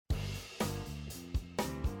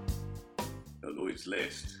the Lloyd's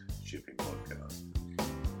List shipping podcast.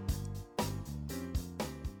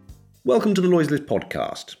 Welcome to the Lloyd's List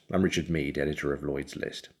podcast. I'm Richard Mead, editor of Lloyd's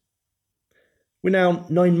List. We're now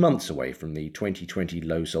 9 months away from the 2020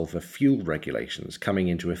 low sulphur fuel regulations coming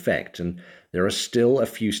into effect, and there are still a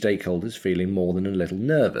few stakeholders feeling more than a little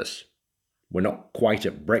nervous. We're not quite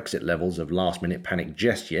at Brexit levels of last-minute panic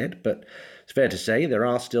just yet, but it's fair to say there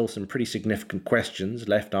are still some pretty significant questions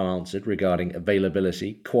left unanswered regarding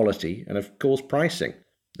availability, quality, and of course pricing.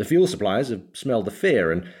 The fuel suppliers have smelled the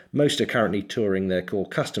fear, and most are currently touring their core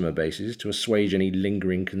customer bases to assuage any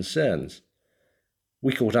lingering concerns.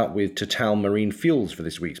 We caught up with Total Marine Fuels for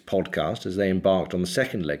this week's podcast as they embarked on the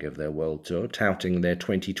second leg of their world tour, touting their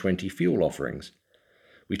 2020 fuel offerings.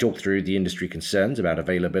 We talked through the industry concerns about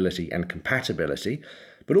availability and compatibility,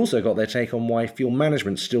 but also got their take on why fuel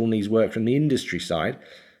management still needs work from the industry side,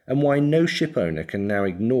 and why no ship owner can now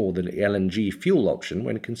ignore the LNG fuel option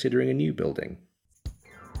when considering a new building.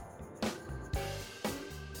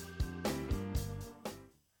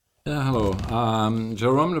 Yeah, hello. I'm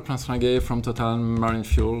Jérôme Leprince-Ringuet from Total Marine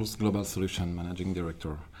Fuels Global Solution Managing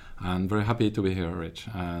Director. I'm very happy to be here, Rich,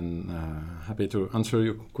 and happy to answer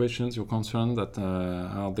your questions, your concerns that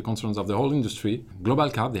are the concerns of the whole industry.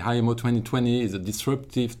 Global CARB, the IMO 2020, is a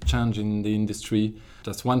disruptive change in the industry.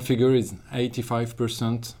 Just one figure is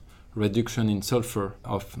 85% reduction in sulfur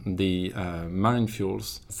of the marine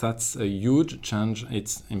fuels. That's a huge change.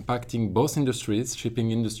 It's impacting both industries,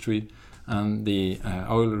 shipping industry and the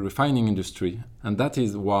oil refining industry. And that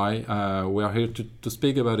is why we are here to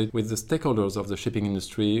speak about it with the stakeholders of the shipping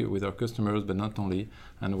industry, with our customers, but not only.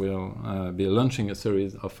 And we'll be launching a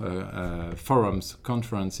series of forums,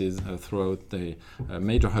 conferences throughout the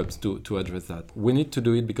major hubs to address that. We need to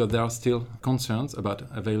do it because there are still concerns about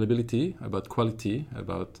availability, about quality,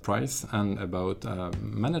 about price, and about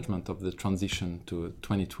management of the transition to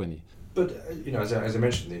 2020. But, as I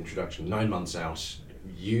mentioned in the introduction, 9 months out,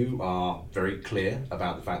 you are very clear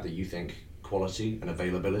about the fact that you think quality and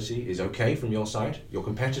availability is okay from your side. Your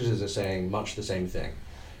competitors are saying much the same thing.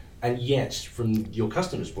 And yet, from your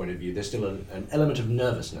customer's point of view, there's still an element of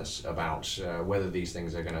nervousness about whether these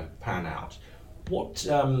things are going to pan out. What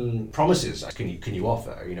promises can you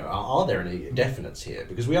offer? Are there any definites here?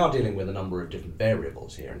 Because we are dealing with a number of different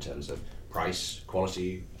variables here in terms of price,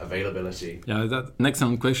 quality, availability. Yeah, that's an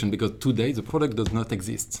excellent question, because today the product does not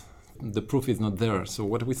exist. The proof is not there. So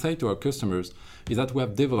what we say to our customers is that we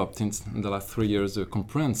have developed in the last 3 years a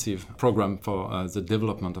comprehensive program for the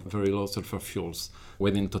development of very low sulfur fuels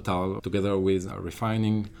within Total, together with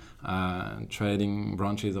refining trading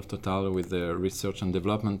branches of Total, with the research and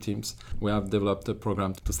development teams. We have developed a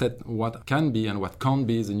program to set what can be and what can't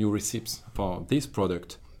be the new recipes for this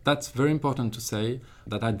product. That's very important to say,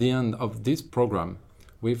 that at the end of this program,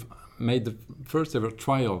 we've made the first ever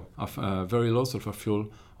trial of very low sulfur fuel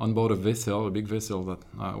on board a vessel, a big vessel that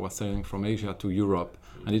was sailing from Asia to Europe,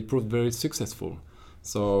 and it proved very successful.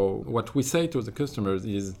 So what we say to the customers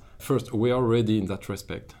is, first, we are ready in that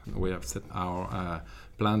respect. We have set our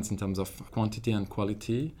plans in terms of quantity and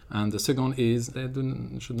quality. And the second is they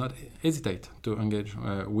should not hesitate to engage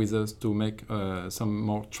with us to make some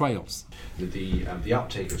more trials. The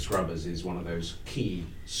uptake of scrubbers is one of those key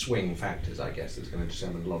swing factors, I guess, that's going to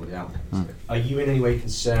determine a lot of the outcomes. Are you in any way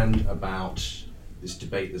concerned about this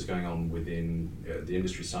debate that's going on within the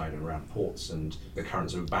industry side around ports and the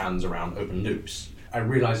current sort of bans around open loops? I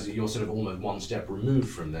realise that you're sort of almost one step removed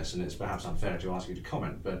from this, and it's perhaps unfair to ask you to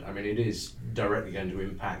comment, but I mean, it is directly going to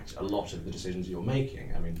impact a lot of the decisions you're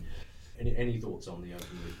making. I mean, any thoughts on the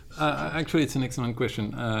open loop? Actually, it's an excellent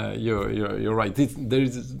question. You're right. There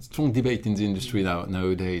is a strong debate in the industry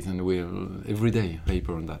nowadays, and we'll every day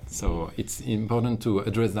paper on that. So it's important to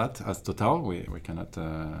address that as Total. We cannot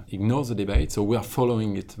ignore the debate. So we are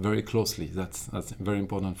following it very closely. That's very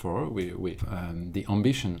important for us. We the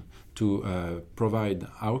ambition to provide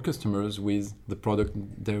our customers with the product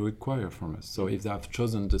they require from us. So if they have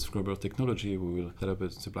chosen the scrubber technology, we will set up a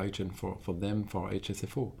supply chain for them for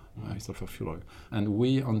HSFO, high sulfur fuel oil. And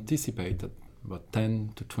we anticipate that about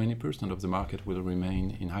 10 to 20% of the market will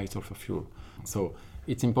remain in high sulfur fuel. So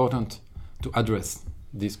it's important to address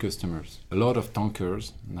these customers. A lot of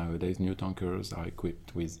tankers, nowadays new tankers, are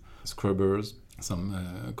equipped with scrubbers,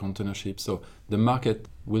 some container ships. So the market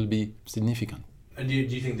will be significant. And do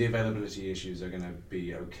you think the availability issues are going to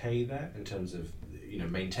be okay there in terms of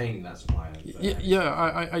maintaining that supply?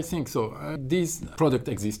 I think so. These products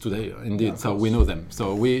exist today, indeed, so we know them.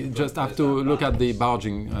 So we just have to look at the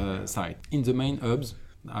barging side. In the main hubs,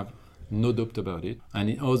 I've no doubt about it. And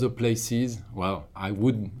in other places, well, I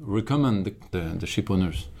would recommend the ship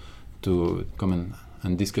owners to come and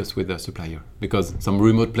and discuss with the supplier, because some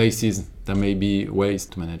remote places there may be ways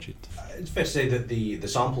to manage it. It's fair to say that the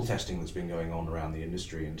sample testing that's been going on around the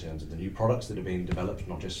industry in terms of the new products that are being developed,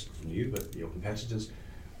 not just from you but your competitors,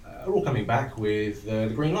 are all coming back with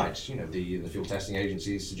the green light. You know, the fuel testing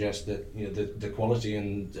agencies suggest that, you know, the quality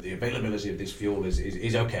and the availability of this fuel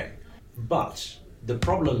is okay. But the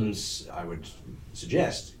problems, I would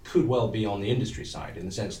suggest, could well be on the industry side, in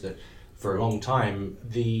the sense that for a long time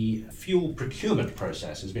the fuel procurement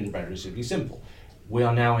process has been relatively simple. We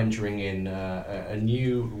are now entering in a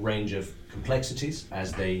new range of complexities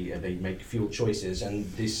as they make fuel choices, and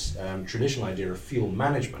this traditional idea of fuel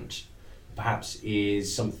management perhaps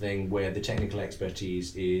is something where the technical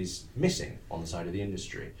expertise is missing on the side of the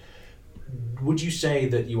industry. Would you say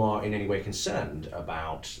that you are in any way concerned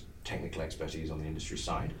about technical expertise on the industry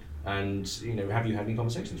side? And, you know, have you had any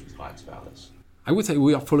conversations with clients about this? I would say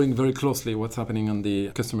we are following very closely what's happening on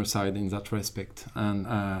the customer side in that respect. And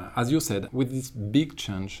as you said, with this big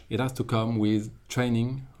change, it has to come with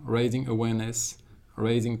training, raising awareness,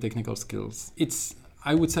 raising technical skills. It's,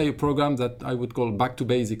 I would say, a program that I would call back to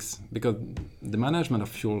basics, because the management of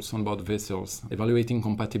fuels on board vessels, evaluating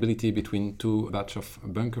compatibility between two batch of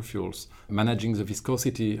bunker fuels, managing the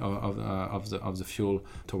viscosity of the fuel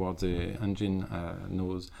towards the engine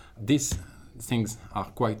nose, these things are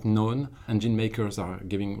quite known. Engine makers are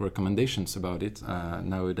giving recommendations about it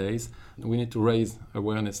nowadays. We need to raise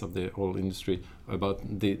awareness of the whole industry about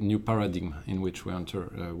the new paradigm in which we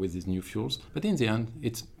enter with these new fuels. But in the end,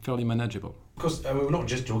 it's fairly manageable. Of course, we're not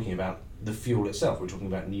just talking about the fuel itself, we're talking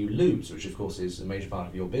about new lubes, which of course is a major part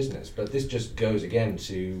of your business. But this just goes again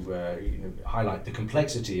to highlight the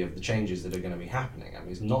complexity of the changes that are going to be happening. I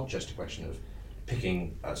mean, it's not just a question of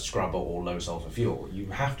picking a scrubber or low sulfur fuel. You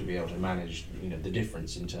have to be able to manage, you know, the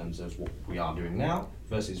difference in terms of what we are doing now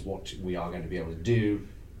versus what we are going to be able to do,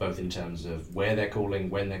 both in terms of where they're cooling,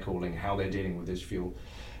 when they're cooling, how they're dealing with this fuel.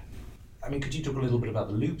 I mean, could you talk a little bit about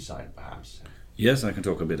the lube side, perhaps? Yes, I can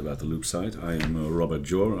talk a bit about the lube side. I am Robert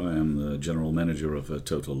Jor. I am the general manager of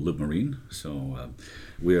Total Lube Marine. So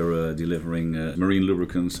we're delivering marine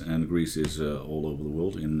lubricants and greases all over the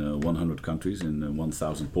world in 100 countries, in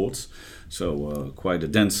 1,000 ports. So quite a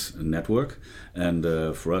dense network. And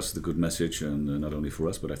for us, the good message, and not only for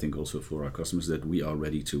us, but I think also for our customers, that we are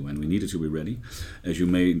ready to, and we needed to be ready. As you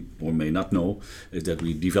may or may not know, is that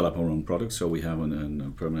we develop our own products. So we have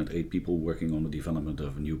a permanent 8 people working on the development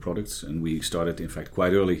of new products, and we started in fact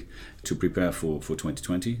quite early to prepare for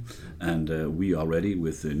 2020, and we are ready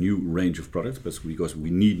with a new range of products, but because we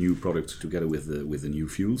need new products together with the new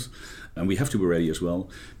fuels, and we have to be ready as well,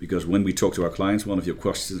 because when we talk to our clients, one of your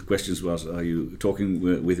questions was, are you talking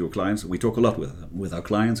with your clients? We talk a lot with our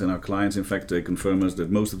clients, and our clients in fact they confirm us that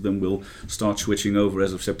most of them will start switching over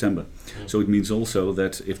as of September. So it means also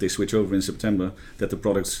that if they switch over in September, that the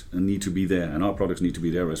products need to be there, and our products need to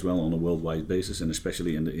be there as well on a worldwide basis, and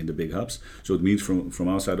especially in the big hubs. So it means from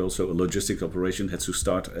our side also a logistics operation has to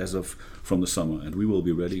start as of from the summer, and we will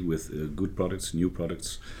be ready with good products, new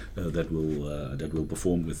products that will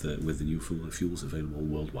perform with the new fuels available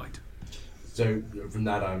worldwide. So from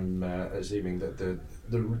that, I'm assuming that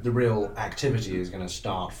the real activity is going to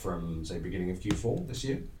start from, say, beginning of Q4 this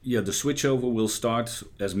year? Yeah, the switchover will start,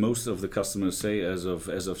 as most of the customers say, as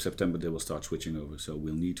of September they will start switching over. So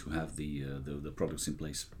we'll need to have the products in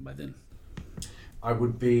place by then. I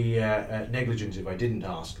would be negligent if I didn't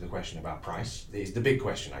ask the question about price. It's the big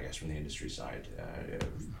question, I guess, from the industry side.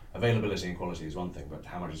 Availability and quality is one thing, but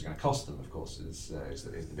how much is it going to cost them, of course, is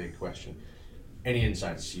the big question. Any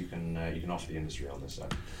insights you can offer the industry on this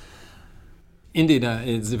side? Indeed,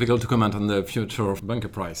 it's difficult to comment on the future of bunker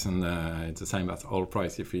price, and it's the same as oil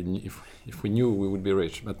price. If we knew, we would be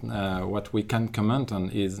rich. But what we can comment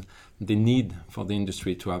on is the need for the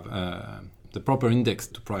industry to have the proper index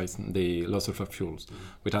to price the low sulfur fuels,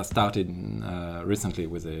 which has started recently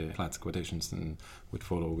with the Platts quotations and would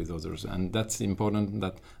follow with others. And that's important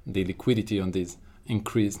that the liquidity on this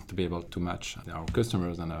increase to be able to match our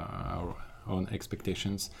customers and our own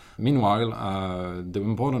expectations. Meanwhile, the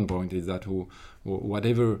important point is that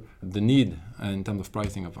whatever the need in terms of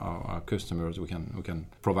pricing of our customers, we can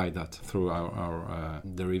provide that through our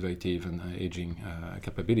derivative and aging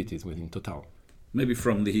capabilities within Total. Maybe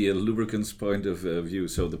from the lubricants point of view,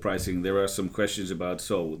 so the pricing, there are some questions about,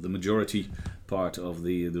 so the majority part of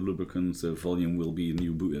the lubricants volume will be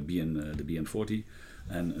new the BN40,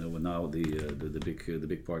 and now the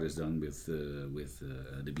big part is done with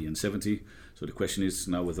the BN70. So the question is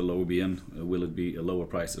now with the lower BN, will it be a lower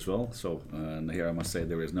price as well? So and here I must say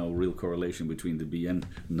there is no real correlation between the BN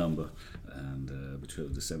number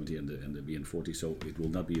between the 70 and the BN40. So it will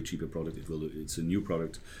not be a cheaper product. It's a new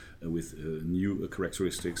product with new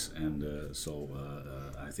characteristics, and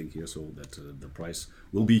I think here that the price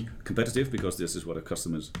will be competitive because this is what our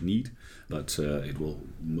customers need. But it will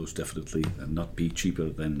most definitely not be cheaper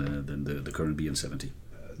than the current BN70.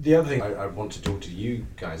 The other thing I want to talk to you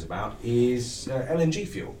guys about is LNG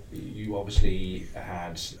fuel. You obviously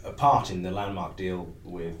had a part in the landmark deal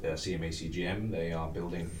with CMA CGM. They are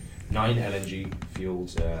building 9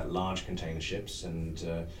 LNG-fueled large container ships, and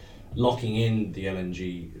locking in the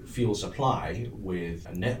LNG fuel supply with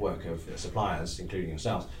a network of suppliers, including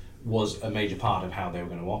yourselves, was a major part of how they were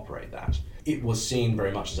going to operate that. It was seen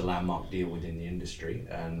very much as a landmark deal within the industry,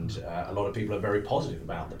 and a lot of people are very positive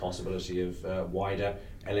about the possibility of wider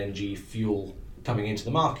LNG fuel coming into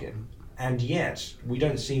the market. And yet, we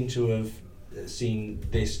don't seem to have seen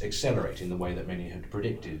this accelerate in the way that many had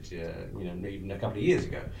predicted, even a couple of years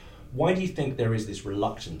ago. Why do you think there is this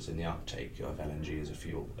reluctance in the uptake of LNG as a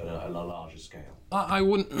fuel at a larger scale? I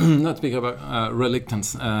would not speak about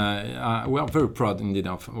reluctance. We are very proud indeed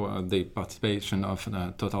of the participation of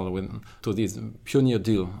Total to this pioneer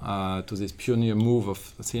deal, to this pioneer move of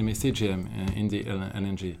CMA CGM in the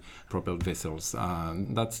LNG propelled vessels.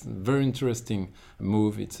 That's a very interesting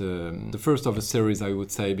move. It's the first of a series, I would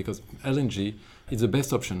say, because LNG is the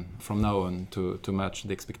best option from now on to match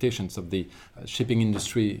the expectations of the shipping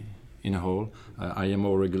industry in a whole,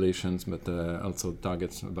 IMO regulations, but also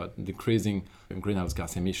targets about decreasing greenhouse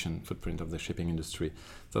gas emission footprint of the shipping industry.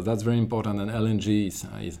 So that's very important. And LNG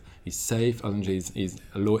is safe. LNG is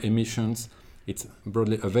low emissions. It's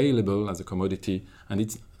broadly available as a commodity, and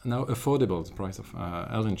it's now affordable. The price of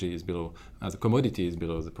LNG is below, as a commodity, is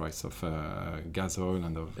below the price of gas oil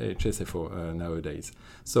and of HSFO nowadays.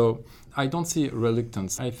 So I don't see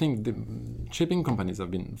reluctance. I think the shipping companies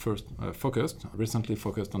have been recently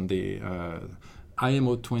focused on the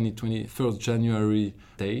IMO 2020 1st January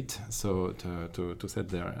date, so to set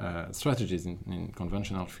their strategies in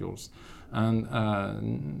conventional fuels. And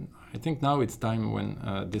I think now it's time when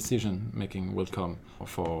decision making will come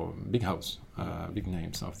for big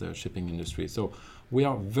names of the shipping industry. So we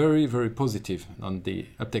are very, very positive on the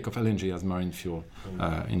uptake of LNG as marine fuel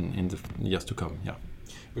in the years to come. Yeah.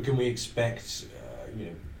 But can we expect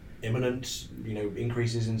imminent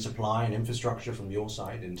increases in supply and infrastructure from your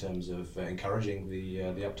side in terms of encouraging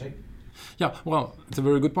the uptake? Yeah, well, it's a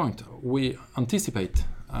very good point. We anticipate,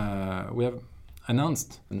 we have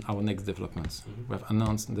announced our next developments. Mm-hmm. We have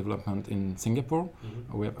announced development in Singapore.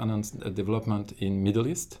 Mm-hmm. We have announced a development in Middle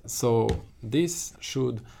East. So this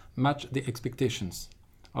should match the expectations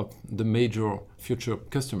of the major future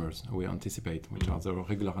customers we anticipate, which are the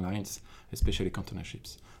regular lines, especially container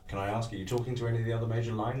ships. Can I ask, are you talking to any of the other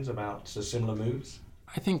major lines about similar moves?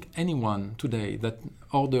 I think anyone today that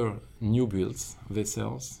order new builds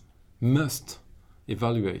vessels must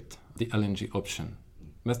evaluate the LNG option,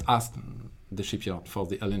 must ask the shipyard for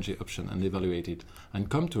the LNG option and evaluate it, and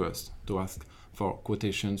come to us to ask for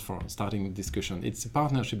quotations, for starting discussion. It's a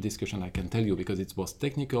partnership discussion, I can tell you, because it's both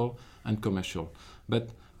technical and commercial. But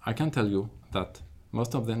I can tell you that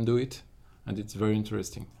most of them do it, and it's very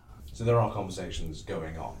interesting. So there are conversations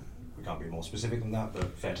going on. We can't be more specific than that,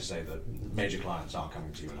 but fair to say that major clients are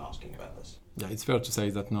coming to you and asking about this. Yeah, it's fair to say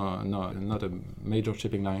that no, not a major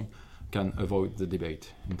shipping line can avoid the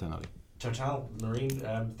debate internally. Total Marine,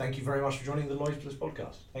 thank you very much for joining the Lloyd's List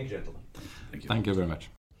podcast. Thank you, gentlemen. Thank you very much.